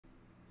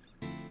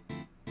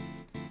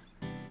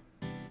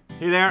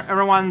Hey there,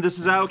 everyone, this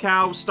is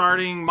Cow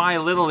starting my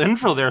little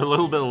intro there a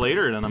little bit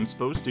later than I'm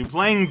supposed to.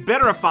 Playing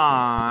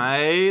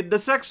Betterified, the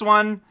sixth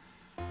one.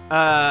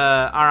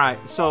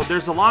 Alright, so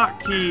there's a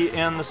lock key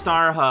in the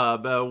Star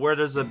Hub where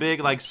there's a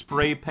big, like,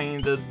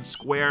 spray-painted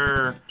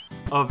square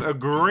of a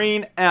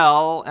green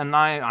L, and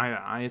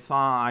I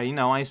thought,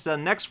 I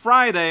said next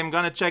Friday I'm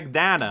gonna check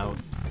that out.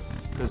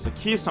 Because the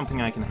key is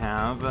something I can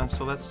have,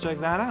 so let's check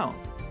that out.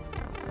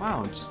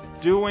 Wow, just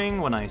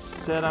doing what I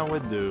said I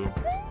would do.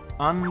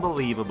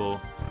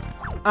 Unbelievable.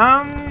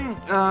 I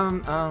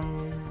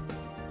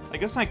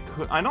guess I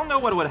could. I don't know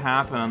what would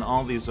happen on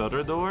all these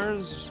other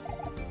doors.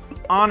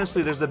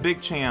 Honestly, there's a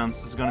big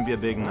chance it's gonna be a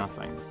big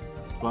nothing.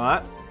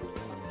 But,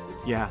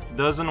 yeah,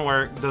 doesn't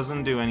work,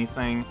 doesn't do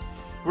anything.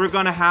 We're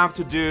gonna have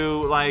to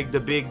do, like,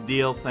 the big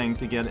deal thing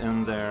to get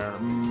in there.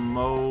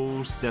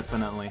 Most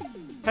definitely.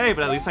 Hey,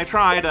 but at least I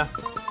tried.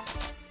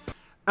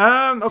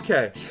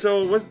 Okay,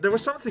 so there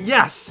was something.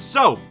 Yes,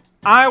 so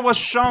I was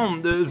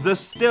shown the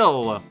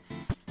still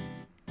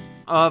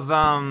of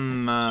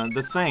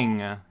the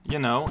thing, you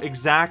know,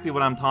 exactly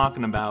what I'm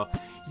talking about.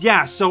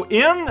 Yeah, so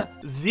in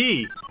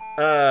the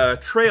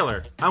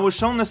trailer, I was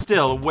shown the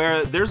still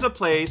where there's a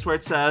place where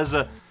it says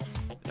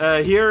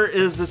here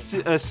is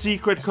a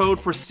secret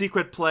code for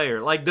secret player.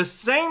 Like the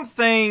same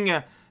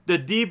thing the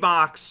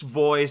D-Box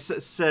voice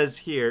says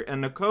here,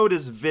 and the code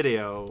is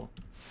video.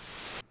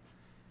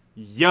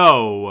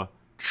 Yo,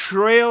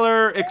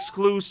 trailer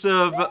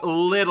exclusive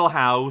Little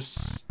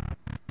House.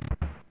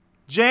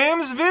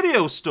 James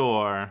Video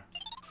Store.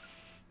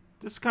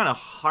 This is kind of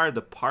hard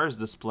to parse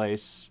this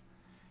place.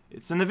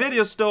 It's in the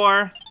video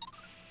store.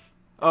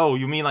 Oh,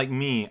 you mean like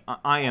me?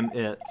 I am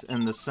it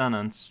in the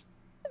sentence.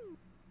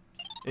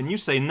 And you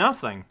say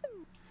nothing.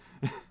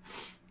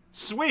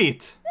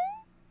 Sweet.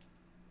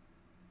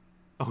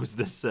 Oh, is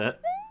this it?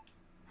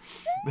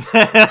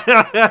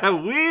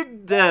 We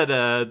did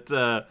it.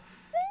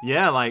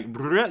 Yeah, like,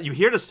 you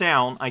hear the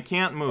sound. I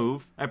can't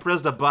move. I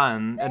press the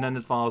button, and then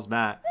it falls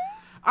back.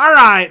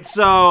 Alright,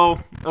 so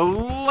a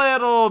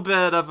little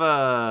bit of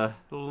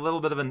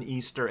an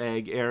Easter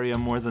egg area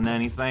more than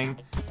anything.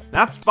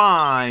 That's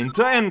fine.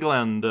 To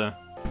England.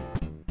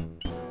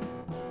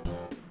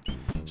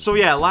 So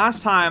yeah,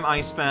 last time I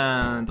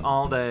spent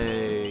all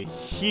day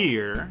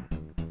here.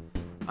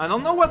 I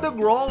don't know what the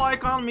Growl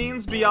icon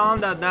means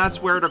beyond that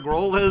that's where the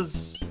Growl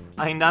is.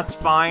 I mean, that's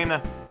fine.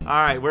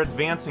 Alright, we're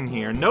advancing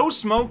here. No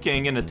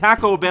smoking in a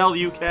Taco Bell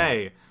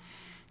UK.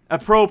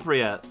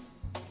 Appropriate.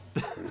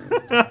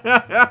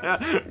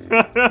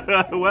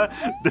 What?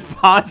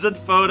 Deposit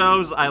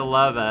photos? I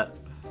love it.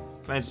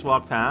 Can I just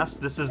walk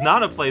past? This is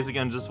not a place you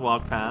can just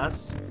walk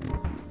past.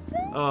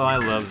 Oh, I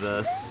love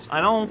this.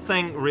 I don't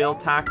think real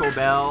Taco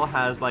Bell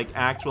has, like,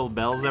 actual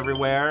bells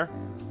everywhere.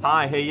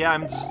 Hi, hey, yeah,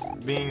 I'm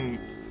just being...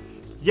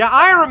 Yeah,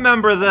 I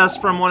remember this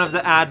from one of the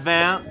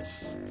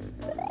advents.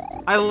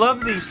 I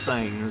love these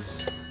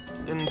things.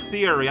 In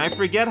theory. I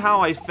forget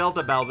how I felt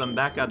about them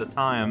back at the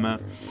time.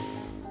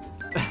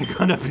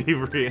 Gonna be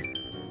real.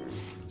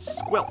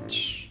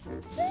 Squelch.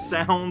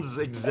 Sounds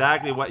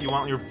exactly what you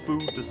want your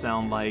food to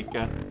sound like.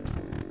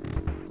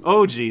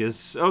 Oh,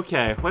 geez.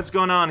 Okay, what's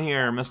going on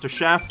here, Mr.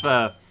 Chef?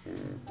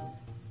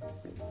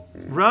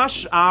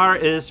 Rush hour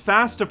is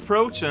fast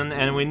approaching,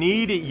 and we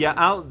need you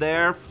out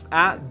there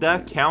at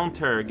the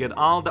counter. Get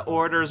all the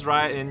orders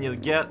right, and you'll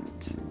get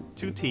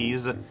 2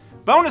 T's.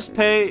 Bonus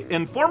pay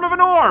in form of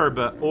an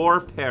orb,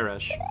 or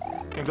perish.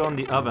 Can go in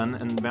the oven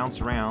and bounce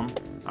around.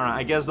 Alright,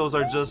 I guess those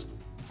are just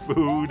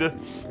food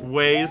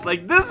ways.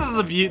 Like, this is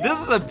a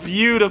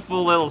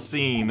beautiful little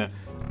scene.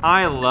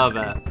 I love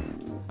it.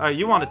 Alright,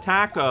 you want a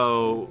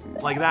taco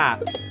like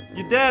that.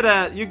 You did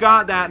it! You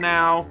got that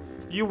now.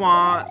 You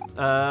want,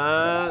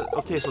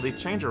 okay, so they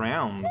change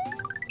around.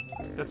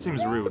 That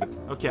seems rude.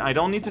 Okay, I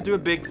don't need to do a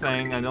big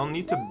thing. I don't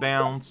need to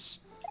bounce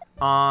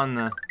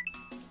on...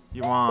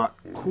 You want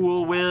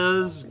Cool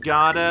Whiz,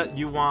 got it.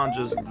 You want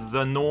just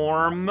the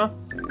norm.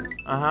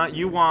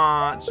 You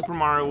want Super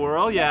Mario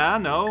World, yeah,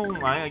 no,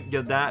 I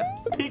get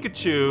that.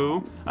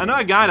 Pikachu, I know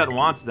a guy that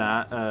wants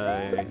that.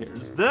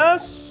 Here's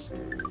this.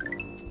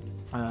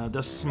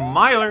 The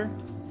Smiler.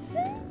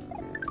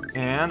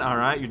 And,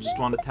 alright, you just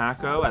want a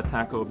taco at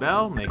Taco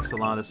Bell. Makes a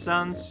lot of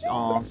sense.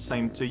 All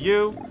same to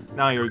you.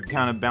 Now you're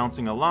kind of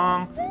bouncing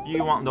along.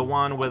 You want the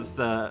one with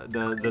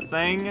the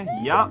thing.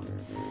 Yup.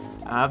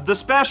 Have the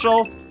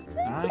special.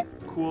 Alright,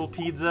 cool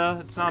pizza.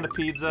 It's not a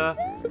pizza.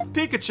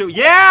 Pikachu.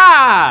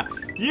 Yeah!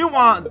 You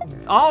want...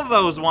 All of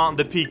those want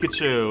the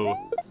Pikachu.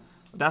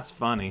 That's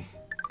funny.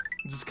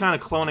 Just kind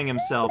of cloning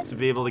himself to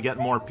be able to get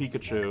more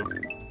Pikachu.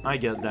 I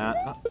get that.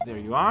 Oh, there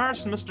you are,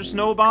 Mr.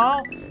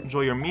 Snowball.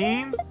 Enjoy your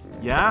meme.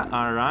 Yeah,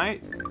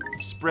 alright.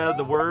 Spread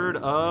the word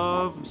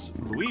of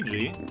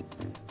Luigi.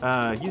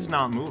 He's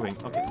not moving.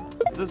 Okay,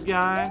 it's this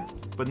guy.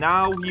 But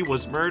now he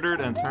was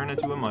murdered and turned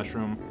into a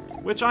mushroom.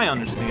 Which I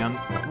understand.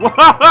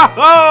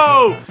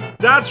 Whoa!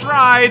 That's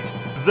right!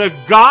 The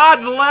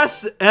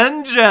godless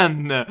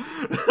engine!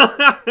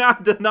 I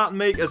did not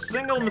make a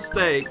single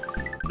mistake.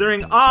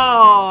 during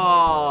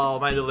all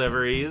my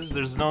deliveries.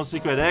 There's no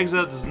secret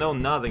exit, there's no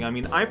nothing. I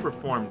mean, I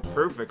performed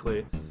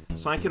perfectly,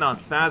 so I cannot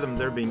fathom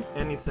there being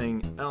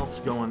anything else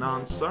going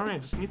on. Sorry, I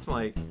just need to,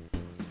 like,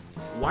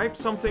 wipe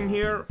something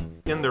here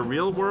in the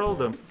real world.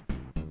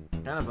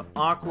 Kind of an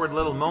awkward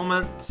little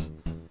moment,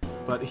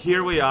 but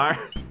here we are.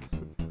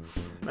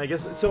 I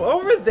guess so.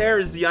 Over there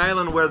is the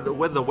island where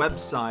with the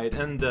website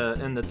and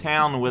the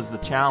town with the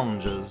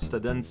challenges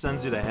that then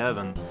sends you to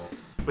heaven.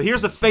 But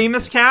here's a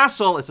famous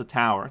castle. It's a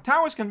tower.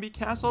 Towers can be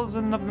castles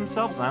in and of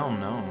themselves. I don't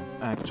know,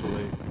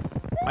 actually.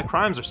 My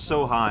crimes are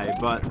so high,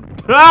 but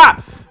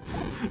ah!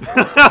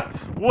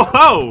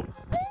 Whoa!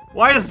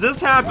 Why is this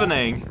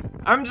happening?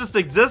 I'm just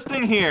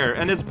existing here,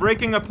 and it's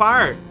breaking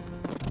apart.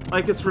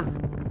 Like it's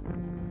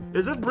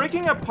is it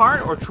breaking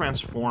apart or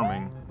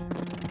transforming?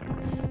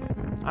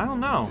 I don't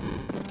know.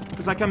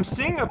 Because, like, I'm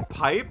seeing a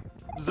pipe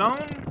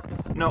zone.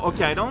 No,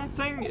 okay, I don't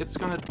think it's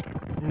gonna...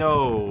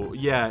 No,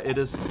 yeah, it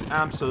is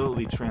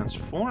absolutely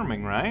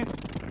transforming, right?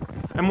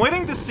 I'm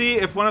waiting to see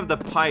if one of the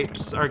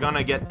pipes are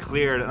gonna get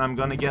cleared and I'm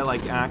gonna get,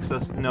 like,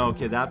 access... No,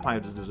 okay, that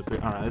pipe just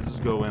disappeared. Alright, let's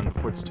just go in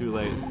before it's too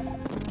late.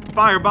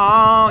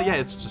 Fireball! Yeah,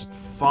 it's just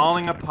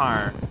falling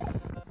apart.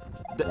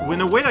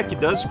 In a way, like, it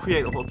does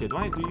create... Okay, do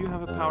you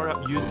have a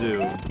power-up? You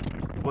do.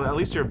 Well, at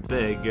least you're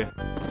big. This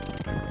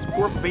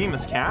poor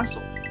famous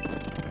castle.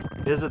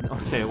 Is it?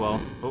 Okay, well...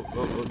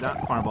 Oh,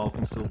 that fireball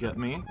can still get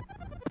me.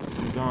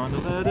 I'm gonna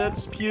let it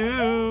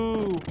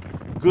spew.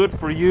 Good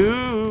for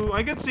you.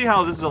 I can see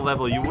how this is a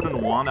level you wouldn't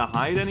want to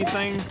hide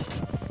anything.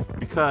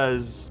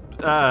 Because,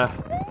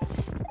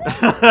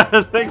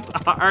 things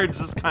are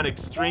just kind of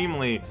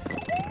extremely,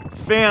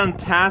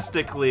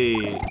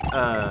 fantastically,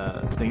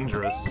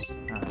 dangerous.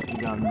 You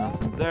got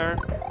nothing there.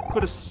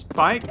 Could a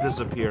spike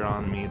disappear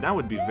on me? That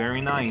would be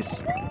very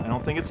nice. I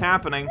don't think it's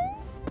happening.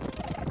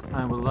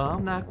 I would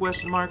love that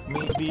question mark,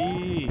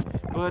 maybe.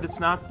 But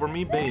it's not for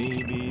me,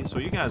 baby. So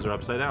you guys are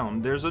upside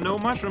down. There's a no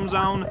mushroom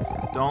zone.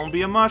 Don't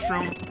be a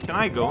mushroom. Can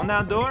I go in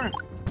that door?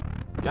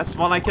 Yes,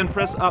 well, I can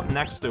press up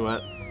next to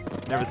it.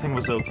 And everything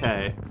was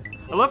okay.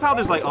 I love how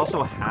there's, like,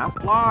 also half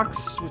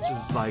blocks, which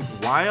is, like,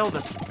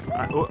 wild.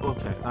 Right,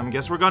 okay, I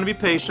guess we're gonna be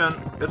patient.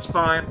 It's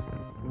fine.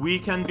 We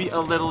can be a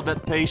little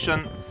bit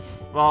patient.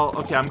 Well,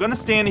 okay, I'm gonna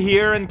stand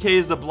here in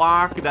case the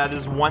block that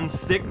is one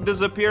thick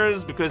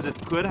disappears, because it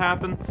could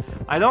happen.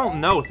 I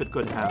don't know if it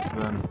could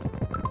happen.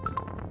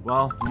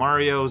 Well,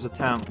 Mario's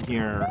attempt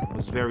here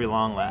was very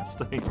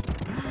long-lasting.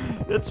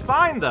 It's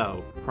fine,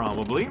 though,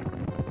 probably.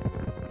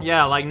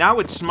 Yeah, like, now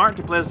it's smart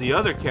to play as the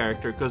other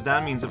character, because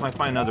that means if I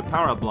find another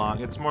power-up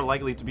block, it's more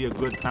likely to be a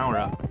good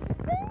power-up.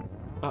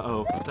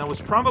 Uh-oh, that was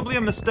probably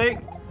a mistake.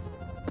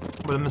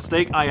 But a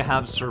mistake I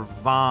have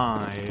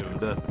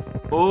survived.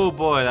 Oh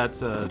boy,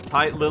 that's a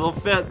tight little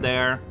fit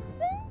there.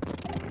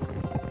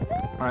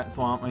 Alright,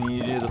 Thwomp, I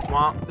need you to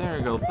Thwomp. There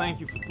you go, thank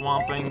you for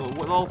Thwomping.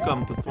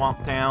 Welcome to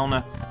Thwomp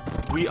Town.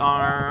 We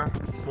are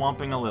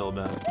Thwomping a little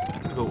bit. I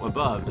can go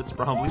above. It's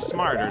probably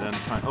smarter than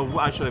trying. Oh,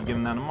 I should have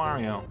given that to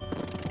Mario.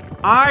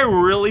 I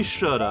really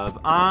should have.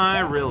 I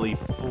really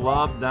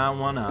flubbed that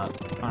one up.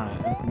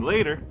 Alright,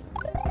 later.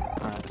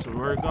 Alright, so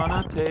we're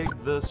gonna take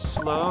this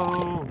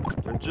slow.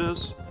 They're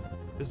just...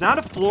 Is that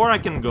a floor I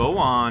can go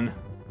on?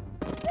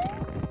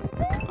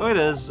 Oh, it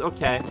is.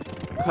 Okay.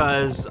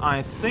 Because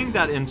I think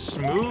that in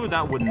smooth,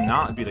 that would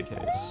not be the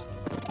case.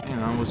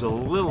 And I was a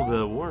little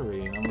bit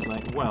worried. I was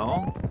like,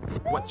 well,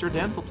 what's your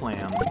dental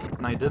plan?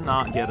 And I did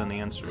not get an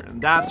answer.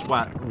 And that's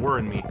what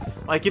worried me.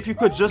 Like, if you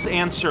could just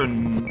answer...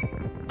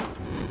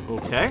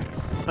 Okay.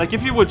 Like,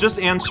 if you would just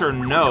answer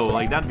no,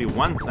 like, that'd be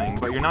one thing.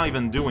 But you're not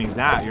even doing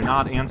that. You're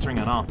not answering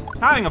at all.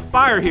 Having a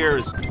fire here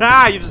is...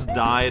 Ah, you just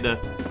died.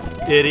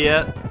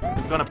 Idiot.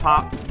 Gonna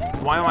pop.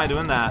 Why am I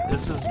doing that?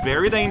 This is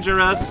very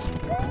dangerous.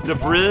 The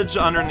bridge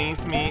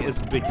underneath me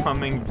is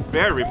becoming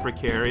very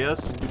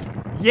precarious.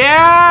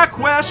 Yeah!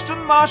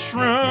 Question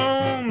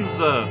mushrooms!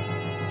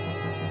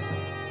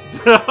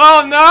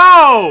 Oh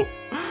no!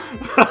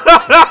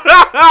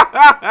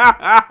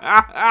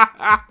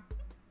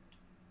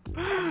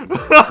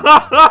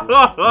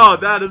 Oh,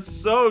 that is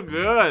so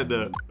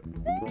good.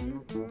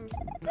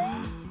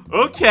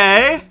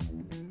 Okay.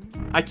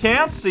 I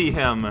can't see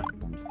him.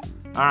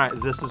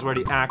 Alright, this is where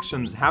the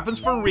actions happens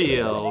for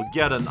real.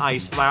 Get an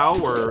ice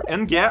flower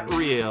and get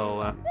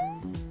real.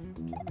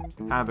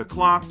 Have a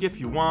clock if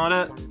you want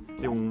it.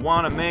 You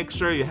want to make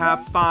sure you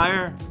have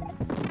fire.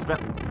 It's been...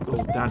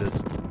 Oh, that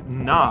is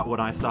not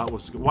what I thought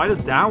was... Why did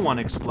that one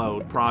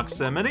explode?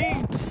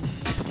 Proximity?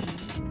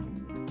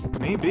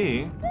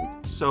 Maybe.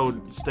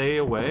 So, stay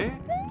away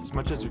as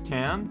much as you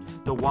can.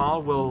 The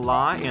wall will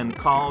lie and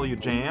call you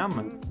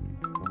jam.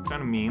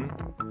 Kind of mean.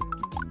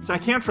 So I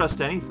can't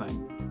trust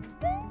anything.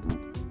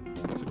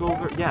 So go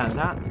over... Yeah,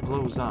 that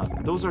blows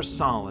up. Those are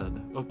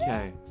solid.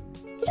 Okay.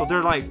 So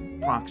they're like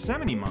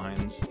proximity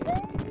mines.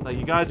 Like,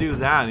 you gotta do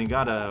that and you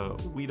gotta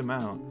weed them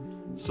out.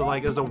 So,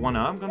 like, is the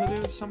 1-up gonna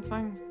do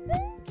something?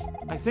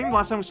 I think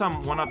last time we saw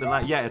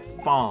 1-up, yeah, it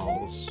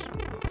falls.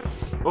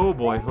 Oh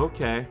boy,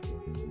 okay.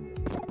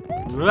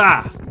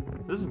 Ah!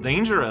 This is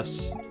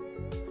dangerous.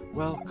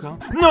 Welcome.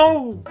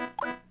 No!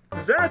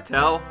 Is there a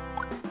tail?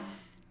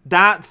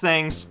 That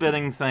thing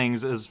spitting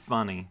things is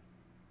funny.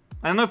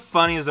 I don't know if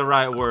funny is the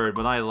right word,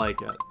 but I like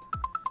it.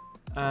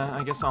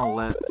 I guess I'll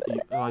let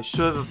you... Oh, I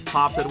should have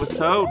popped it with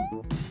code.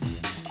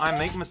 I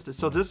make mistakes.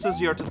 So this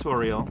is your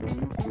tutorial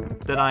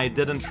that I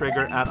didn't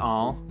trigger at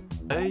all.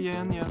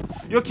 Yeah.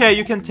 Okay,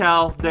 you can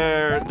tell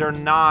they're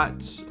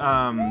not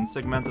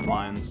segmented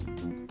lines.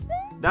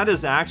 That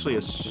is actually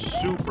a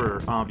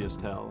super obvious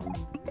tell.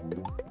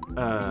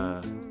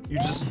 You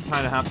just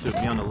kind of have to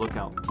be on the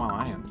lookout. Wow,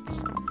 I am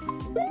just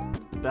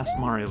the best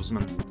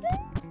Mariosman.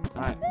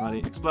 Alright, buddy,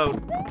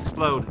 explode.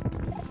 Explode.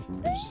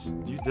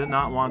 You did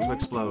not want to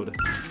explode.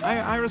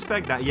 I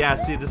respect that. Yeah,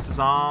 see, this is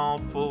all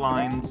full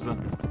lines.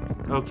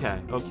 Okay.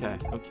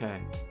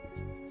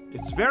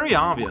 It's very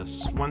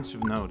obvious once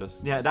you've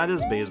noticed. Yeah, that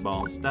is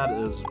baseballs. That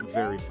is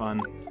very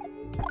fun.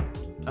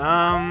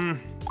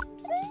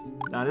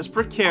 That is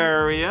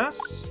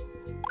precarious.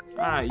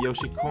 Alright,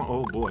 Yoshi.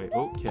 Oh boy.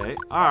 Okay.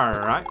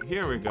 Alright,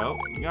 here we go.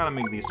 You gotta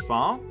make these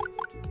fall.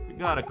 You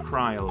gotta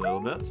cry a little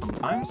bit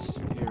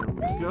sometimes. Here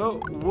we go.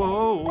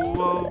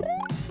 Whoa.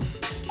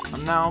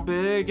 I'm now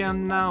big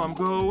and now I'm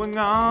going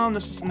on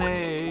the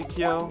snake,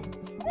 yo.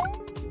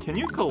 Can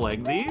you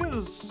collect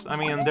these? I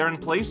mean, they're in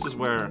places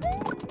where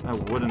I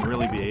wouldn't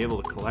really be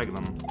able to collect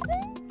them.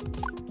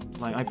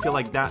 Like, I feel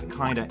like that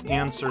kind of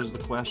answers the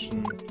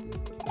question.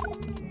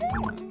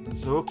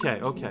 So,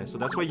 okay, so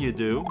that's what you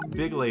do.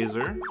 Big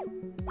laser.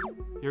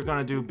 You're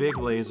gonna do big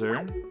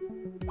laser.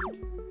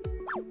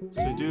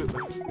 So you do...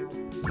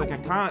 It's like I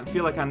kind of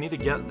feel like I need to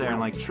get there and,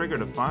 like, trigger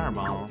the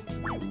fireball.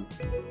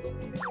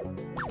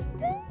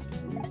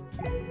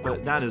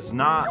 But that is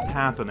not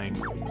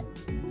happening.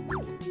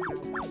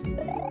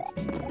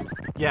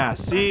 Yeah,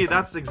 see,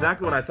 that's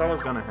exactly what I thought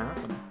was gonna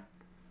happen.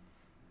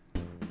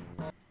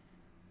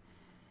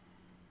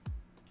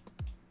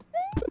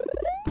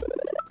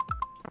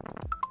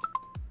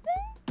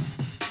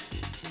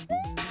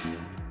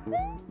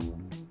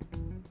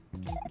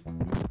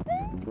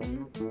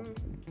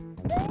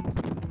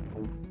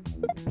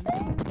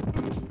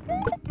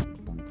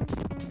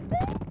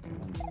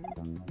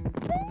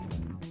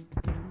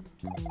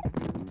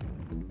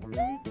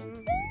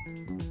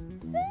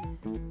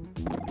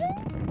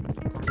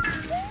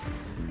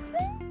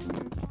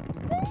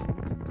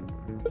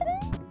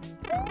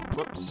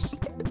 Whoops.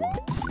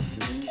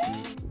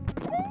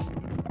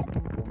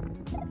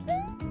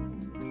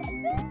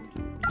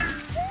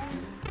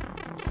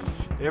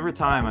 Every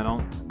time I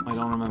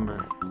don't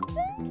remember.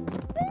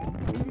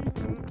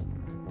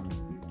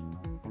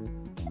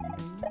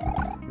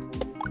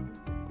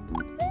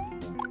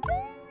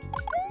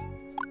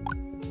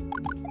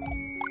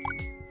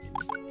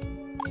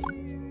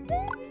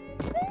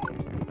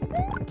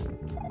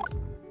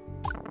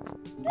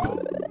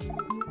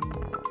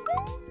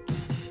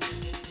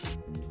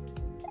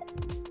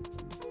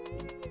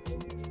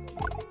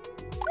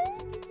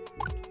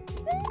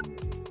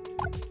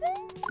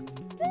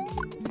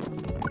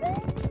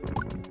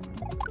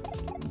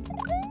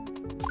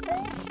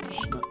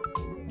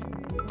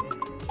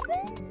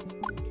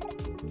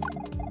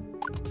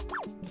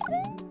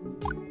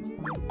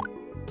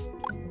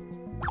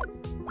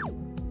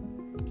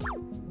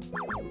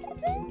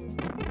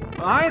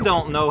 I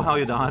don't know how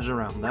you dodge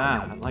around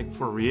that, like,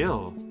 for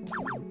real.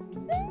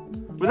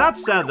 With that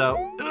said, though,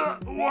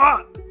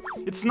 what?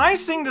 It's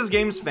nice seeing this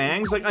game's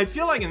fangs. Like, I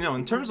feel like, you know,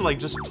 in terms of, like,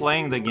 just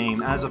playing the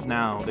game as of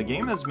now, the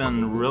game has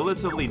been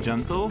relatively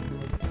gentle.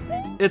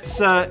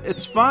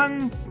 It's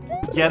fun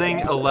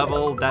getting a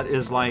level that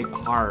is, like,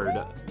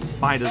 hard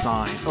by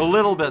design. A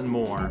little bit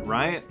more,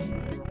 right?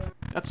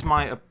 That's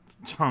my...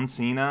 John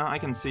Cena, I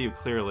can see you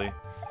clearly.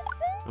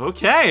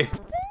 Okay!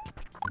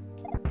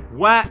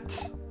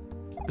 What?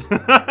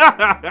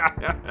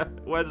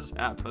 What is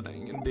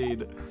happening,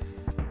 indeed?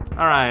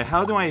 Alright,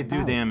 how do I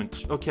do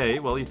damage? Okay,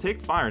 well, you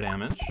take fire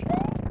damage.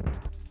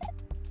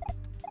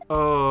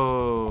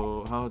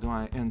 Oh, how do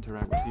I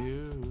interact with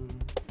you?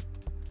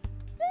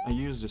 I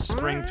use the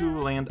spring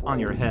to land on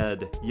your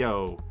head.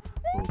 Yo.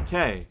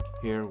 Okay,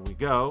 here we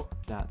go.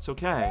 That's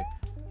okay.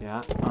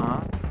 Yeah,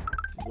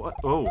 what?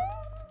 Oh,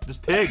 this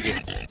pig.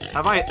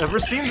 Have I ever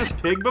seen this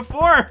pig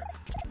before?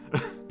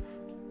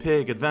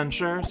 Pig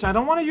adventure. So I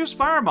don't want to use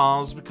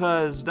fireballs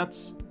because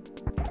that's...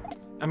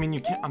 I mean,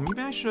 you can't...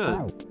 maybe I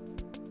should.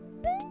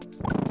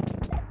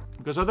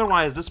 Because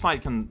otherwise, this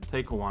fight can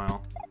take a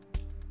while.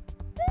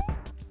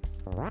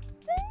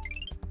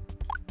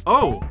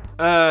 Oh!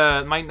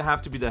 It might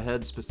have to be the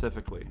head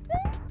specifically.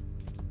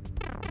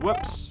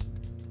 Whoops.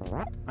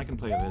 I can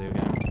play a video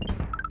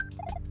game.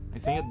 I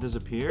think it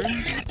disappeared.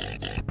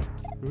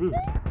 Ooh.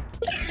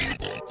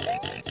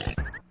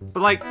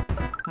 But like...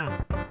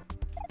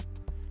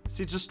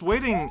 See, just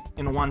waiting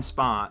in one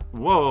spot.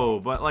 Whoa,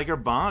 but like your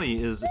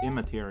body is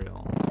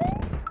immaterial.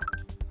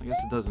 I guess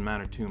it doesn't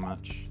matter too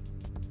much.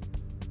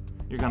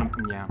 You're gonna...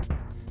 yeah.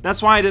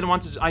 That's why I didn't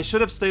want to... I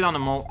should have stayed on the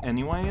mole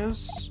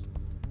anyways.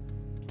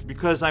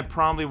 Because I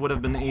probably would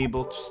have been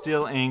able to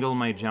still angle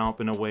my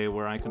jump in a way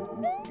where I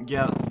could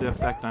get the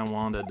effect I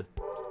wanted.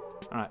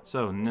 Alright,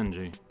 so,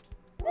 Ninja.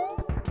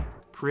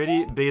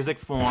 pretty basic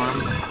form.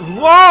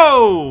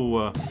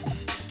 Whoa!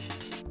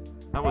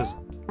 That was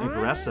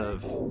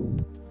aggressive.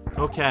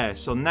 Okay,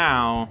 so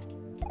now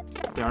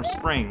there are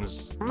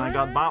springs. And I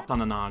got bopped on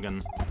the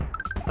noggin.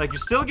 Like, you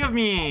still give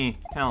me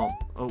help.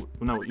 Oh,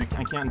 no,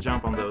 I can't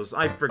jump on those.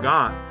 I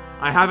forgot.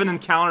 I haven't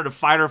encountered a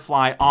fighter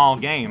fly all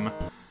game.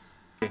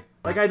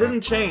 Like, I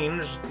didn't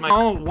change my—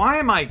 Oh, why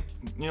am I—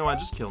 You know what,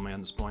 just kill me at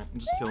this point.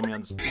 Just kill me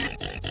at this point.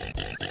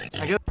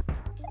 I guess—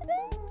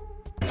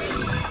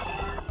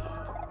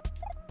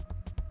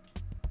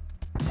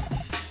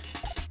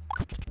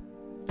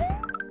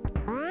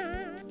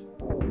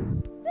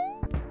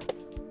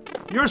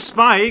 Your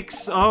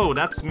spikes! Oh,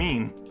 that's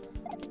mean.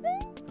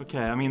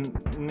 Okay, I mean,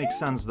 it makes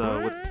sense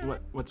though, with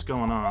what's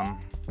going on.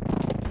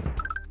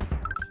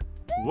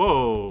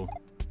 Whoa!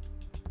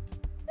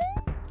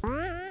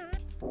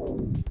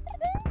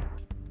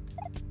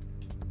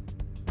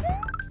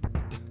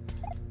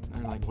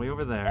 They're like way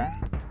over there.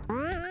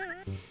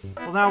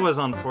 Well, that was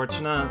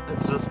unfortunate.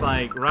 It's just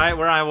like right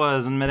where I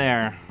was in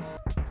midair.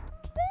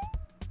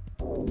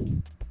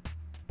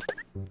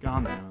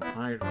 God damn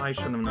it. I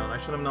shouldn't have known. I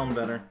should have known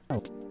better.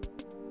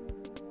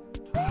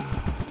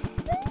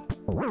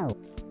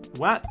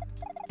 What?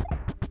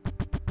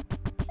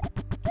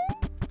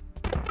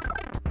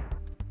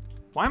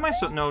 Why am I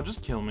so— No,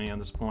 just kill me at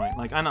this point.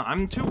 Like, I know,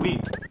 I'm too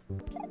weak.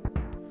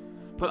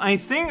 But I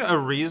think a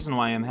reason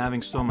why I'm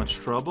having so much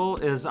trouble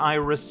is I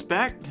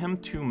respect him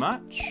too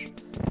much.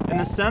 In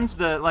the sense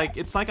that, like,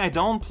 it's like I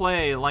don't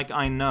play like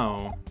I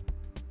know.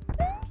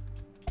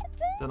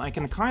 That I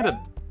can kind of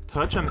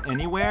touch him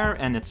anywhere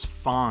and it's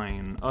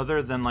fine,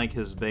 other than, like,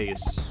 his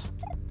base.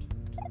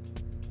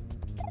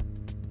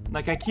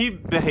 Like, I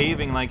keep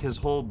behaving like his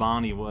whole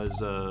body was,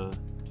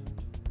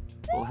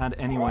 well, had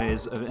any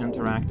ways of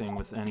interacting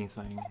with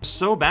anything.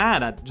 So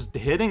bad at just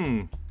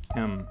hitting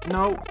him.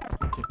 No.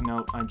 Okay,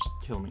 no, just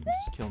kill me.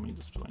 Just kill me at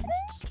this point.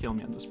 Just kill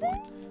me at this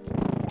point.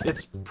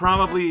 It's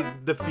probably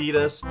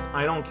defeatist.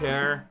 I don't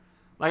care.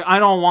 Like, I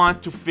don't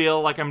want to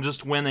feel like I'm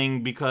just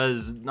winning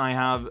because I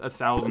have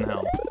 1,000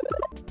 health.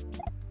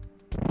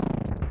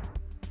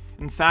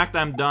 In fact,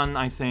 I'm done,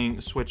 I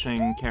think,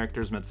 switching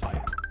characters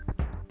mid-fight.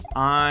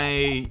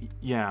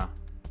 Yeah.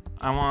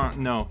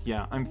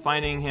 I'm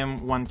fighting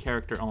him one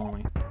character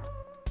only.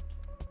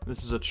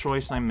 This is a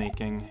choice I'm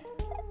making.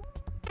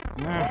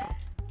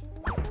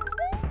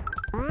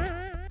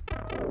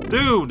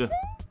 Dude!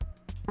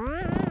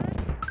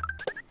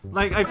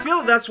 Like, I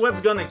feel that's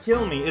what's gonna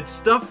kill me. It's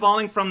stuff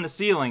falling from the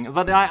ceiling.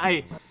 But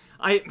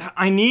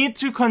I need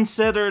to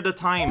consider the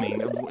timing.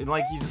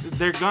 Like,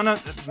 they're gonna...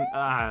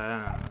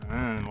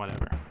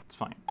 whatever. It's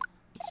fine.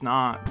 It's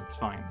not. It's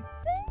fine.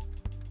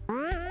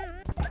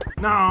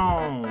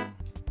 No!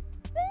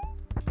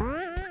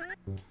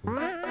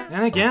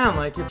 And again,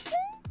 like, it's...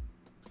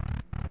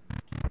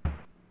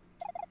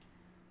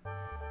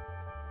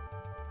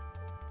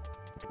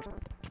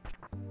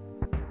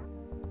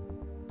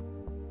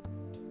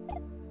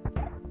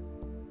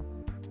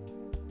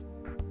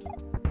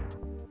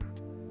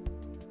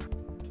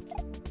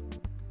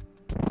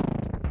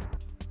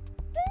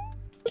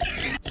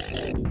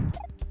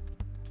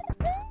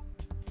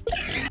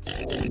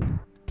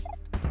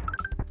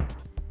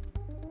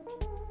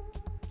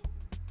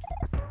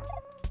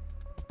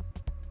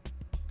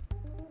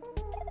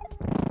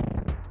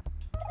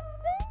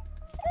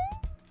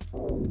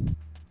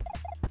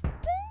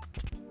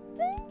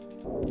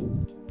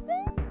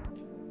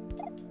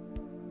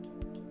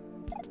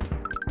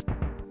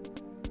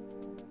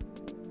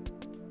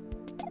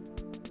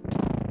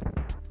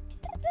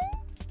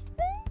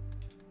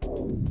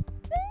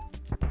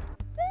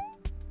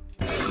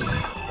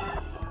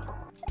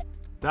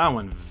 That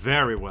went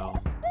very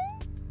well.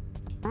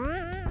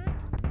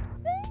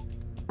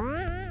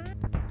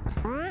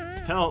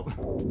 Help.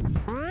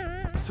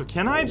 So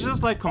can I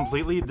just, like,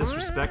 completely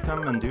disrespect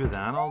him and do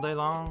that all day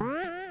long?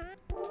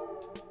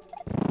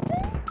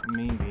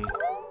 Maybe.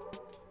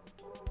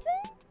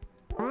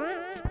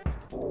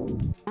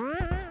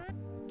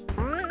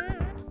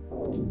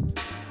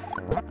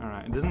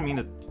 Alright, I didn't mean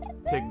to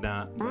pick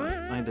that, but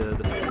I did.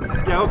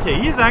 Yeah, okay,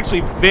 he's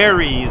actually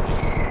very easy.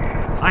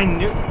 I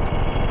knew...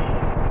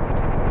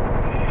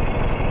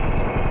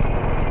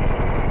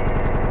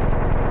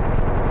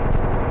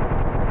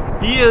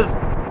 He is...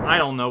 I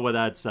don't know what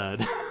that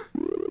said.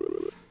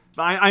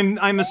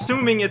 I'm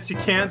assuming it's you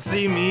can't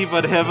see me,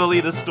 but heavily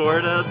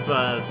distorted,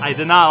 but I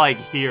did not, like,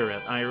 hear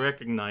it. I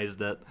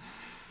recognized it.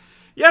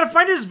 Yeah, to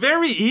fight this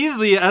very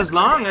easily as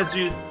long as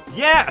you...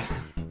 Yeah!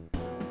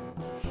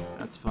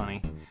 That's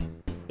funny.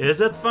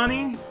 Is it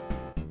funny?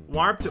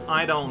 Warp to...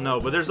 I don't know,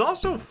 but there's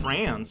also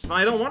France. But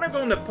I don't want to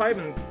go in the pipe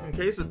in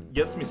case it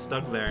gets me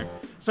stuck there.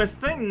 So I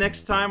think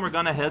next time we're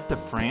gonna head to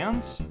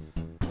France.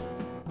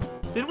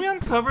 Did we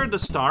uncover the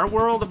Star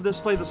World of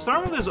this place? The Star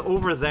World is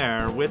over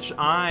there, which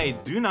I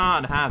do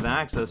not have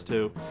access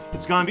to.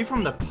 It's gonna be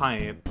from the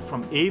pipe,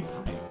 from a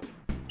pipe.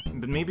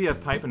 But maybe a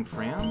pipe in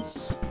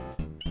France?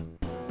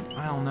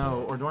 I don't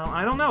know, or do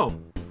I don't know.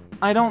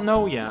 I don't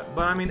know yet,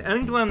 but I mean,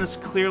 England is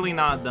clearly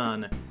not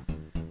done.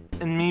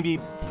 and maybe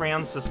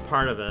France is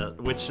part of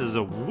it, which is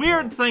a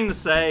weird thing to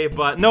say,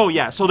 but no,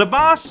 yeah. So the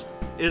boss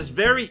is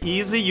very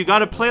easy. You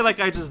gotta play like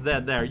I just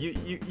did there.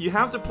 You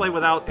have to play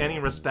without any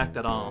respect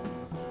at all,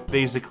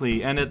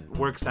 basically, and it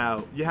works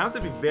out. You have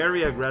to be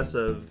very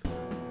aggressive.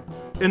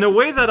 In a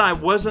way that I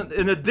wasn't,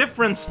 in a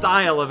different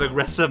style of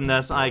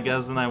aggressiveness, I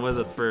guess, than I was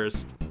at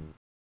first.